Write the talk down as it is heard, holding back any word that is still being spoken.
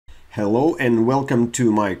Hello and welcome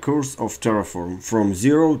to my course of Terraform from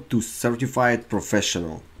zero to certified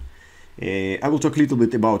professional. I will talk a little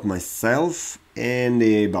bit about myself and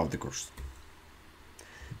about the course.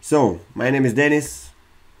 So, my name is Dennis.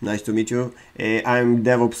 Nice to meet you. I'm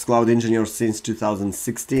DevOps Cloud Engineer since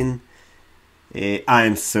 2016. I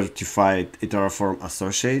am certified Terraform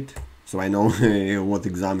Associate, so I know what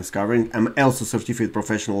exam is covering. I'm also certified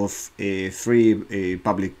professional of three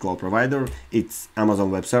public cloud provider. It's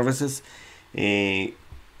Amazon Web Services.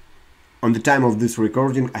 On the time of this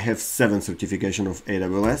recording, I have 7 certification of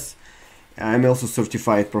AWS. I'm also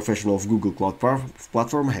certified professional of Google Cloud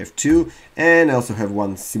Platform. I have 2, and I also have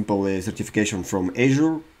 1 simple certification from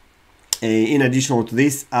Azure. In addition to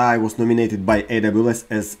this, I was nominated by AWS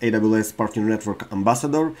as AWS Partner Network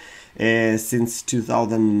Ambassador since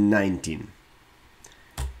 2019.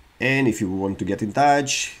 And if you want to get in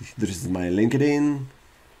touch, this is my LinkedIn.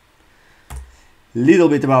 Little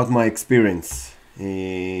bit about my experience.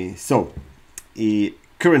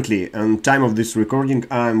 Currently, on time of this recording,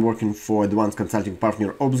 I'm working for advanced consulting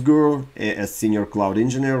partner OpsGuru as senior cloud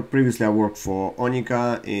engineer. Previously, I worked for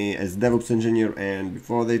Onika as DevOps engineer, and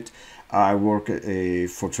before that, I worked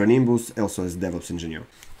for Trenimbus also as DevOps engineer.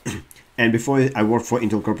 And before I worked for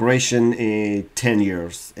Intel Corporation 10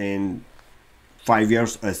 years and 5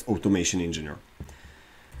 years as automation engineer.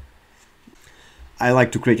 I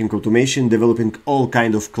like to creating automation, developing all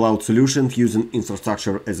kind of cloud solutions using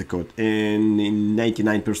infrastructure as a code, and in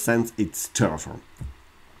 99% it's Terraform.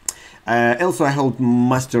 Also, I hold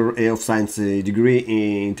Master of Science degree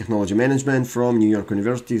in Technology Management from New York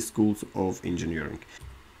University Schools of Engineering.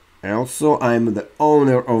 Also, I'm the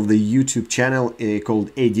owner of the YouTube channel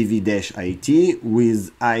called ADV-IT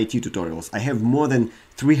with IT tutorials. I have more than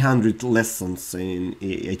 300 lessons in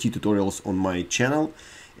IT tutorials on my channel.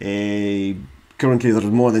 Currently, there's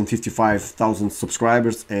more than 55,000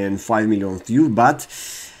 subscribers and 5 million views, but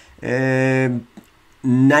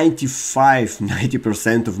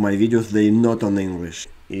 90% of my videos, they're not on English.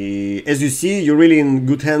 As you see, you're really in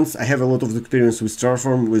good hands. I have a lot of experience with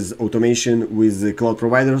Terraform, with automation, with cloud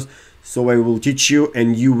providers. So I will teach you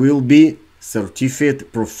and you will be certified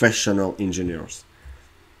professional engineers.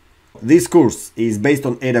 This course is based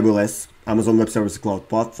on AWS, Amazon Web Services Cloud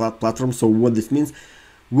Platform. So what this means,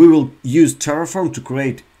 we will use Terraform to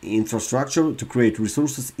create infrastructure, to create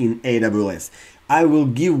resources in AWS. I will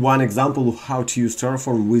give one example of how to use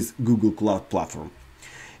Terraform with Google Cloud Platform.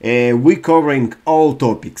 We're covering all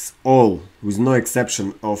topics, all, with no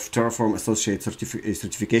exception, of Terraform Associate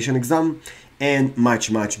certification exam and much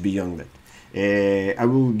beyond that. I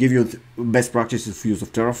will give you best practices of use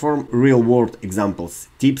of Terraform, real world examples,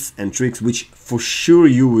 tips and tricks which for sure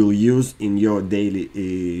you will use in your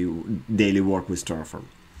daily work with Terraform.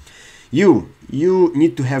 You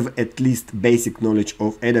need to have at least basic knowledge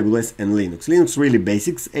of AWS and Linux. Linux really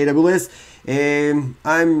basics. AWS,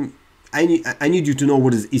 I need you to know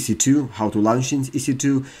what is EC2, how to launch in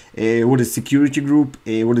EC2, what is security group,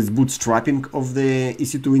 what is bootstrapping of the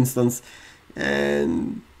EC2 instance,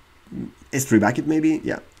 and S3 bucket maybe,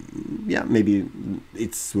 yeah, maybe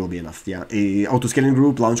it will be enough, yeah. Auto-scaling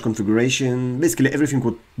group, launch configuration, basically everything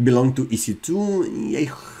would belong to EC2, I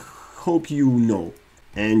hope you know.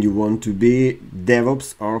 And you want to be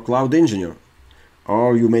DevOps or cloud engineer,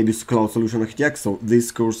 or you may be cloud solution architect, so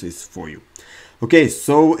this course is for you. Okay,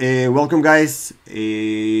 so welcome guys,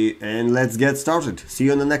 and let's get started. See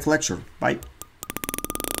you in the next lecture. Bye.